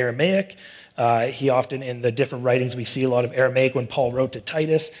spoke Aramaic. He often, in the different writings, we see a lot of Aramaic when Paul wrote to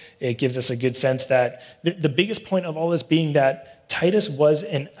Titus. It gives us a good sense that the biggest point of all this being that Titus was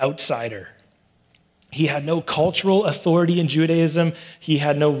an outsider. He had no cultural authority in Judaism. He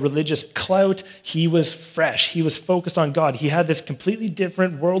had no religious clout. He was fresh. He was focused on God. He had this completely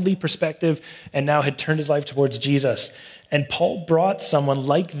different worldly perspective and now had turned his life towards Jesus. And Paul brought someone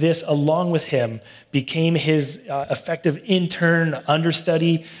like this along with him, became his effective intern,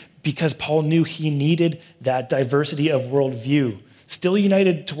 understudy, because Paul knew he needed that diversity of worldview. Still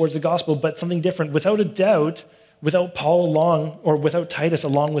united towards the gospel, but something different. Without a doubt, without Paul along, or without Titus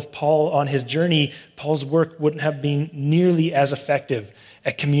along with Paul on his journey, Paul's work wouldn't have been nearly as effective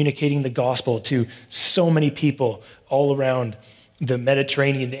at communicating the gospel to so many people all around the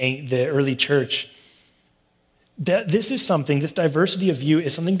Mediterranean, the early church. This diversity of view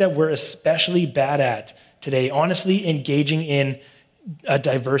is something that we're especially bad at today, honestly, engaging in a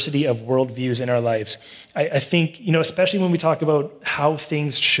diversity of worldviews in our lives. I think, especially when we talk about how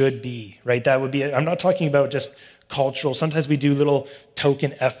things should be, right? That would be, I'm not talking about just cultural. Sometimes we do little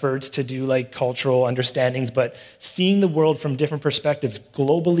token efforts to do like cultural understandings, but seeing the world from different perspectives.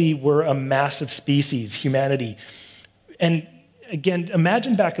 Globally, we're a massive species, humanity. And again,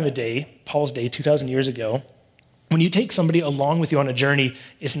 imagine back in the day, Paul's day, 2,000 years ago, when you take somebody along with you on a journey,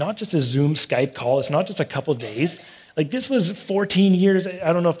 it's not just a Zoom Skype call. It's not just a couple days. Like this was 14 years.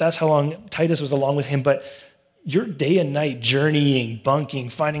 I don't know if that's how long Titus was along with him, but you're day and night journeying, bunking,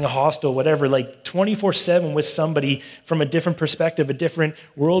 finding a hostel, whatever, like 24/7 with somebody from a different perspective, a different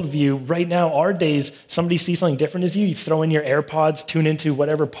worldview. Right now, our days, somebody sees something different as you throw in your AirPods, tune into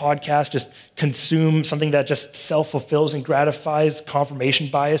whatever podcast, just consume something that just self-fulfills and gratifies confirmation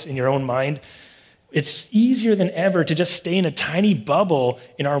bias in your own mind. It's easier than ever to just stay in a tiny bubble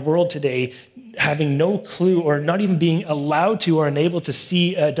in our world today, having no clue or not even being allowed to or enabled to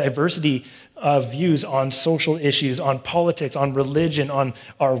see a diversity of views on social issues, on politics, on religion, on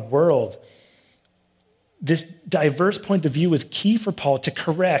our world. This diverse point of view was key for Paul to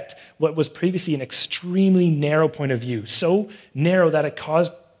correct what was previously an extremely narrow point of view, so narrow that it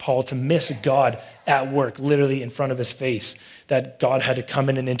caused Paul to miss God at work, literally in front of his face, that God had to come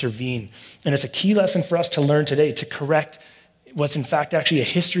in and intervene. And it's a key lesson for us to learn today, to correct what's in fact actually a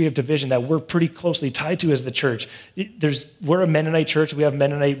history of division that we're pretty closely tied to as the church. We're a Mennonite church. We have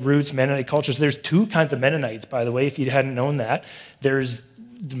Mennonite roots, Mennonite cultures. There's two kinds of Mennonites, by the way, if you hadn't known that. There's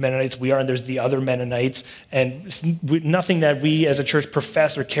the Mennonites we are, and there's the other Mennonites. And nothing that we as a church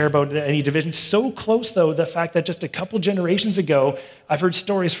profess or care about any division. So close, though, the fact that just a couple generations ago, I've heard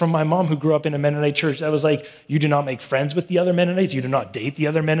stories from my mom who grew up in a Mennonite church that was like, you do not make friends with the other Mennonites, you do not date the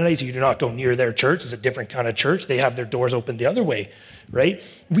other Mennonites, you do not go near their church. It's a different kind of church. They have their doors open the other way, right?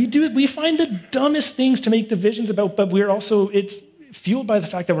 We find the dumbest things to make divisions about, but it's fueled by the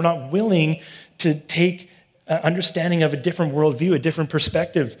fact that we're not willing to take understanding of a different worldview, a different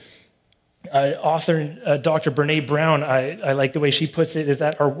perspective. Author Dr. Brene Brown, I like the way she puts it, is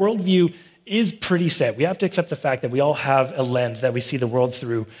that our worldview is pretty set. We have to accept the fact that we all have a lens that we see the world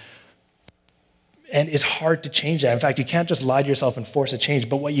through. And it's hard to change that. In fact, you can't just lie to yourself and force a change.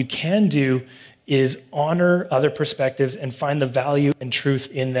 But what you can do is honor other perspectives and find the value and truth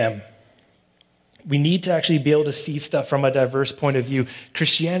in them. We need to actually be able to see stuff from a diverse point of view.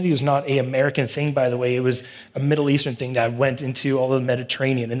 Christianity was not an American thing, by the way. It was a Middle Eastern thing that went into all of the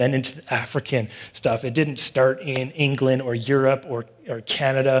Mediterranean and then into the African stuff. It didn't start in England or Europe or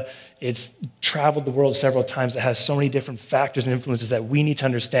Canada. It's traveled the world several times. It has so many different factors and influences that we need to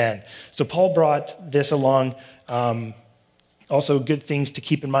understand. So Paul brought this along. Also, good things to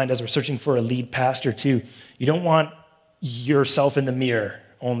keep in mind as we're searching for a lead pastor, too. You don't want yourself in the mirror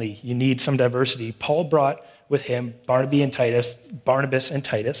only. You need some diversity. Paul brought with him Barnabas and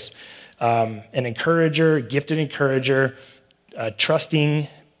Titus, an encourager, gifted encourager, trusting,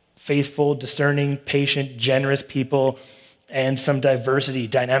 faithful, discerning, patient, generous people, and some diversity,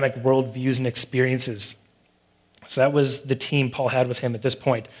 dynamic worldviews and experiences. So that was the team Paul had with him at this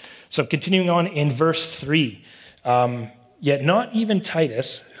point. So continuing on in verse 3, yet not even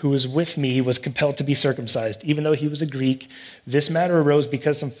Titus, who was with me, was compelled to be circumcised, even though he was a Greek. This matter arose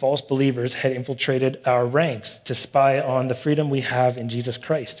because some false believers had infiltrated our ranks to spy on the freedom we have in Jesus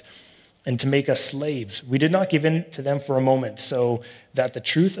Christ and to make us slaves. We did not give in to them for a moment, so that the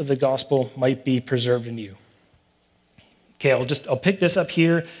truth of the gospel might be preserved in you. Okay, I'll pick this up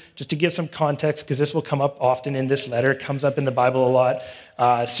here just to give some context, because this will come up often in this letter. It comes up in the Bible a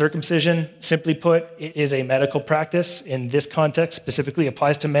lot. Circumcision, simply put, it is a medical practice. In this context, specifically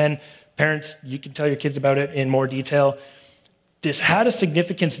applies to men. Parents, you can tell your kids about it in more detail. This had a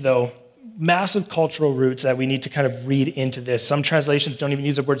significance, though, massive cultural roots that we need to kind of read into this. Some translations don't even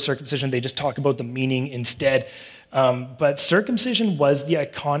use the word circumcision. They just talk about the meaning instead. But circumcision was the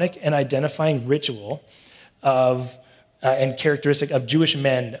iconic and identifying ritual of and characteristic of Jewish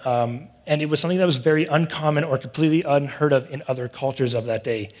men. And it was something that was very uncommon or completely unheard of in other cultures of that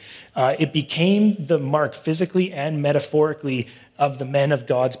day. It became the mark physically and metaphorically of the men of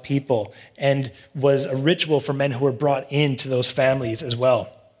God's people, and was a ritual for men who were brought into those families as well.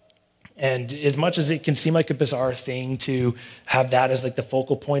 And as much as it can seem like a bizarre thing to have that as like the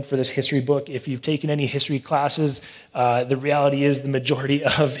focal point for this history book, if you've taken any history classes, the reality is the majority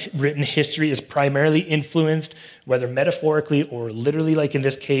of written history is primarily influenced, whether metaphorically or literally, like in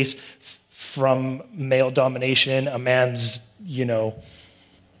this case, from male domination, a man's,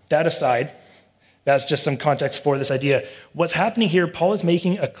 that aside. That's just some context for this idea. What's happening here, Paul is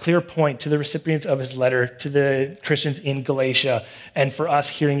making a clear point to the recipients of his letter to the Christians in Galatia, and for us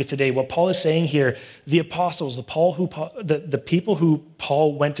hearing it today. What Paul is saying here, the apostles, the people who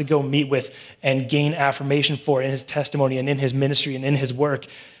Paul went to go meet with and gain affirmation for in his testimony and in his ministry and in his work,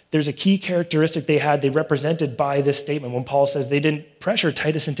 there's a key characteristic they had, they represented by this statement. When Paul says they didn't pressure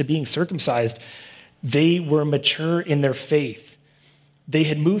Titus into being circumcised, they were mature in their faith. They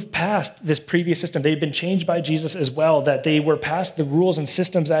had moved past this previous system. They had been changed by Jesus as well, that they were past the rules and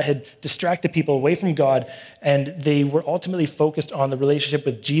systems that had distracted people away from God, and they were ultimately focused on the relationship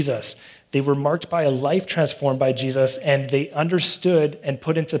with Jesus. They were marked by a life transformed by Jesus, and they understood and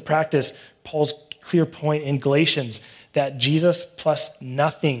put into practice Paul's clear point in Galatians, that Jesus plus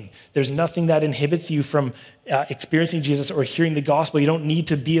nothing. There's nothing that inhibits you from experiencing Jesus or hearing the gospel. You don't need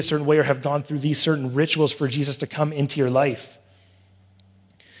to be a certain way or have gone through these certain rituals for Jesus to come into your life.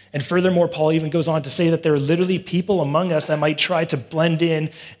 And furthermore, Paul even goes on to say that there are literally people among us that might try to blend in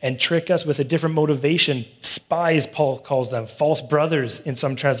and trick us with a different motivation. Spies, Paul calls them, false brothers in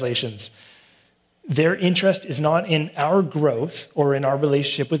some translations. Their interest is not in our growth or in our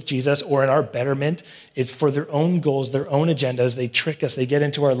relationship with Jesus or in our betterment. It's for their own goals, their own agendas. They trick us, they get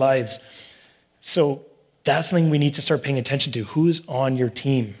into our lives. So that's something we need to start paying attention to. Who's on your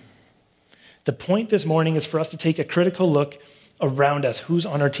team? The point this morning is for us to take a critical look around us, who's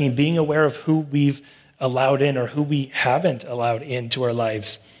on our team, being aware of who we've allowed in or who we haven't allowed into our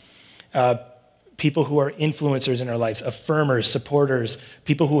lives. People who are influencers in our lives, affirmers, supporters,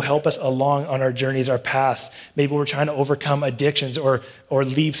 people who help us along on our journeys, our paths. Maybe we're trying to overcome addictions or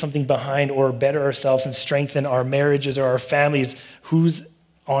leave something behind or better ourselves and strengthen our marriages or our families. Who's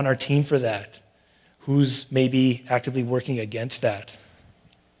on our team for that? Who's maybe actively working against that?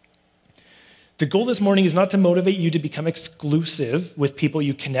 The goal this morning is not to motivate you to become exclusive with people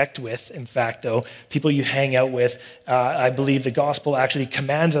you connect with. In fact, though, people you hang out with. I believe the gospel actually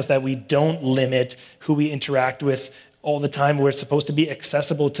commands us that we don't limit who we interact with all the time. We're supposed to be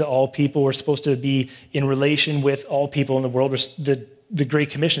accessible to all people. We're supposed to be in relation with all people in the world. The Great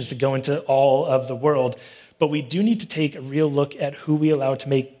Commission is to go into all of the world. But we do need to take a real look at who we allow to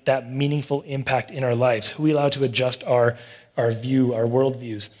make that meaningful impact in our lives, who we allow to adjust our view, our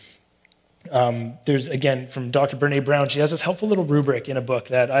worldviews. There's, again, from Dr. Brené Brown, she has this helpful little rubric in a book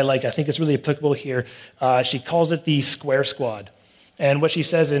that I like. I think it's really applicable here. She calls it the Square Squad. And what she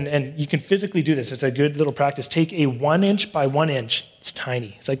says, and you can physically do this, it's a good little practice. Take a 1 inch by 1 inch, it's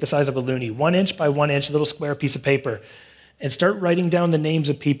tiny, it's like the size of a loonie, 1 inch by 1 inch little square piece of paper, and start writing down the names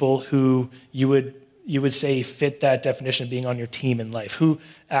of people who you would say fit that definition of being on your team in life, who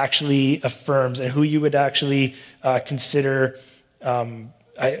actually affirms and who you would actually consider.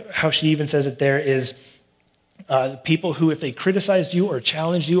 How she even says it there is people who, if they criticized you or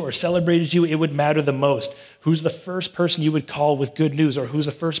challenged you or celebrated you, it would matter the most. Who's the first person you would call with good news, or who's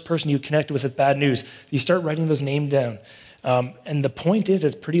the first person you connect with bad news? You start writing those names down. And the point is,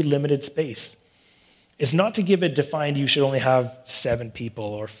 it's pretty limited space. It's not to give it defined you should only have 7 people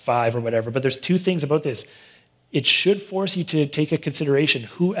or 5 or whatever, but there's 2 things about this. It should force you to take a consideration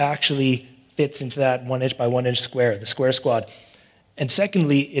who actually fits into that 1 inch by 1 inch square, the Square Squad. And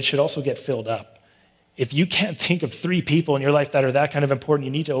secondly, it should also get filled up. If you can't think of 3 people in your life that are that kind of important,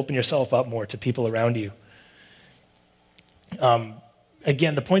 you need to open yourself up more to people around you.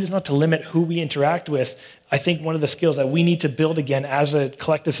 Again, the point is not to limit who we interact with. I think one of the skills that we need to build again as a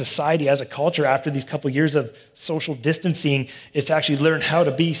collective society, as a culture, after these couple years of social distancing, is to actually learn how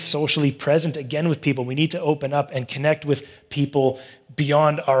to be socially present again with people. We need to open up and connect with people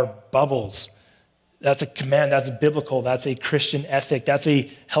beyond our bubbles. That's a command, that's biblical, that's a Christian ethic, that's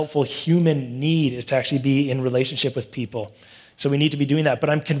a helpful human need, is to actually be in relationship with people. So we need to be doing that. But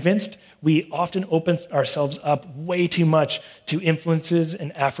I'm convinced we often open ourselves up way too much to influences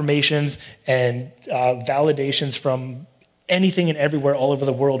and affirmations and validations from anything and everywhere all over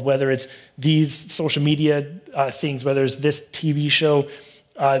the world, whether it's these social media things, whether it's this TV show,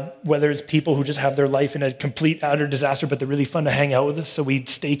 whether it's people who just have their life in a complete utter disaster, but they're really fun to hang out with, so we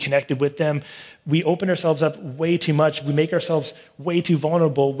stay connected with them. We open ourselves up way too much. We make ourselves way too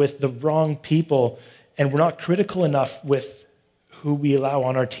vulnerable with the wrong people, and we're not critical enough with who we allow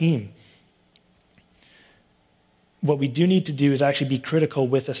on our team. What we do need to do is actually be critical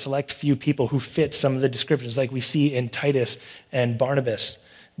with a select few people who fit some of the descriptions, like we see in Titus and Barnabas.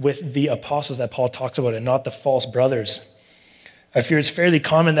 with the apostles that Paul talks about and not the false brothers. I fear it's fairly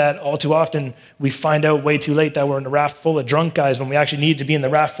common that all too often we find out way too late that we're in a raft full of drunk guys when we actually need to be in the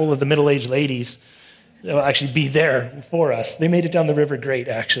raft full of the middle-aged ladies that will actually be there for us. They made it down the river great,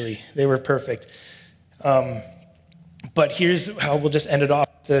 actually. They were perfect. But here's how we'll just end it off.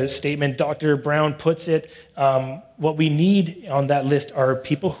 The statement Dr. Brown puts it, what we need on that list are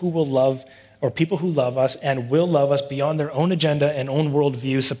people who will love, or people who love us and will love us beyond their own agenda and own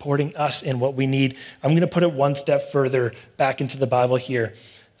worldview, supporting us in what we need. I'm going to put it one step further back into the Bible here.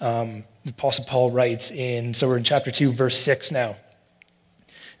 The Apostle Paul writes so we're in chapter 2, verse 6 now.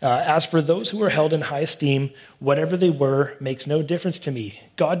 As for those who are held in high esteem, whatever they were makes no difference to me.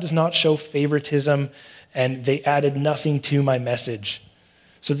 God does not show favoritism, and they added nothing to my message.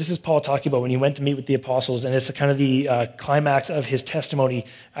 So this is Paul talking about when he went to meet with the apostles, and it's kind of the climax of his testimony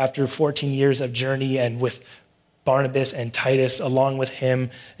after 14 years of journey and with Barnabas and Titus along with him.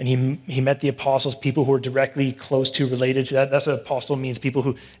 And he met the apostles, people who were directly close to, related to that. That's what apostle means, people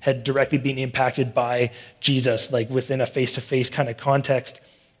who had directly been impacted by Jesus, like within a face-to-face kind of context.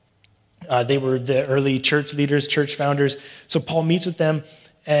 They were the early church leaders, church founders. So Paul meets with them,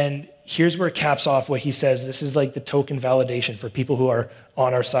 and here's where it caps off what he says. This is like the token validation for people who are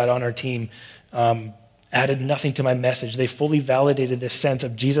on our side, on our team. Added nothing to my message. They fully validated this sense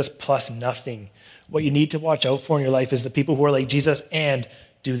of Jesus plus nothing. What you need to watch out for in your life is the people who are like, Jesus and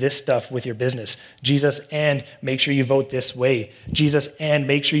do this stuff with your business. Jesus and make sure you vote this way. Jesus and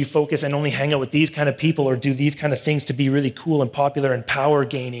make sure you focus and only hang out with these kind of people or do these kind of things to be really cool and popular and power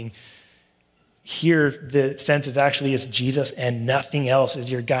gaining. Here, the sense is actually it's Jesus and nothing else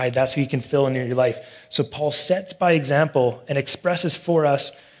is your guide. That's who you can fill in your life. So Paul sets by example and expresses for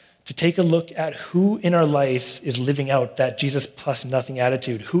us to take a look at who in our lives is living out that Jesus plus nothing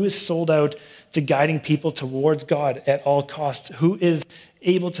attitude. Who is sold out to guiding people towards God at all costs? Who is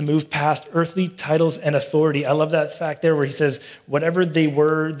able to move past earthly titles and authority? I love that fact there where he says, whatever they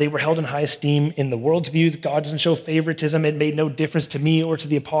were held in high esteem in the world's views. God doesn't show favoritism. It made no difference to me or to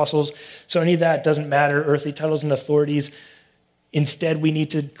the apostles. So any of that doesn't matter, earthly titles and authorities. Instead, we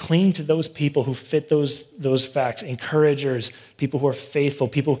need to cling to those people who fit those facts, encouragers, people who are faithful,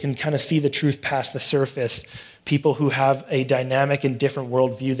 people who can kind of see the truth past the surface, people who have a dynamic and different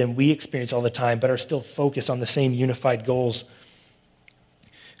worldview than we experience all the time, but are still focused on the same unified goals.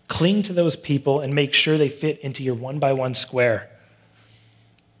 Cling to those people and make sure they fit into your one-by-one square.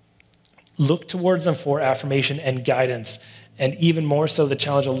 Look towards them for affirmation and guidance. And even more so, the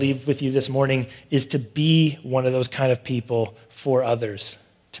challenge I'll leave with you this morning is to be one of those kind of people for others,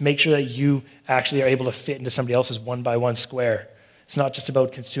 to make sure that you actually are able to fit into somebody else's one-by-one square. It's not just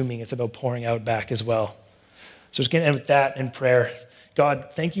about consuming, it's about pouring out back as well. So just going to end with that in prayer. God,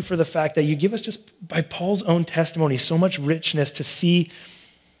 thank you for the fact that you give us, just by Paul's own testimony, so much richness to see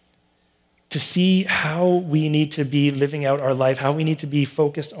how we need to be living out our life, how we need to be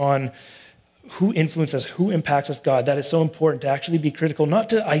focused on who influences us, who impacts us, God. That is so important to actually be critical, not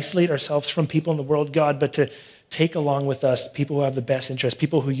to isolate ourselves from people in the world, God, but to take along with us people who have the best interest,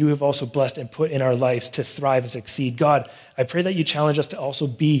 people who you have also blessed and put in our lives to thrive and succeed. God, I pray that you challenge us to also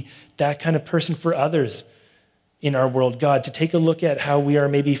be that kind of person for others in our world, God, to take a look at how we are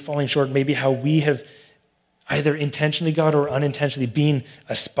maybe falling short, maybe how we have either intentionally, God, or unintentionally being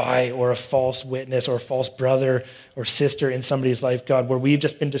a spy or a false witness or a false brother or sister in somebody's life, God, where we've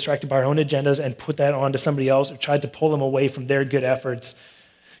just been distracted by our own agendas and put that onto somebody else or tried to pull them away from their good efforts.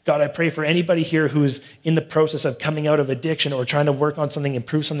 God, I pray for anybody here who's in the process of coming out of addiction or trying to work on something,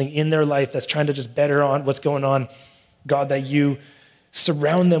 improve something in their life that's trying to just better on what's going on. God, that you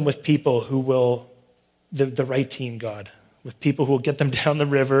surround them with people who will, the right team, God, with people who will get them down the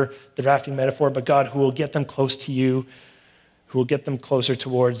river, the rafting metaphor, but God, who will get them close to you, who will get them closer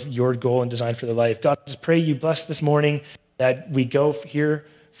towards your goal and design for their life. God, I just pray you bless this morning that we go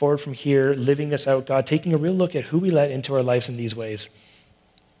forward from here, living this out, God, taking a real look at who we let into our lives in these ways.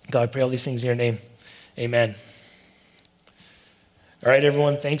 God, I pray all these things in your name. Amen. All right,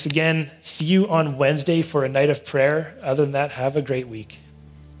 everyone, thanks again. See you on Wednesday for a night of prayer. Other than that, have a great week.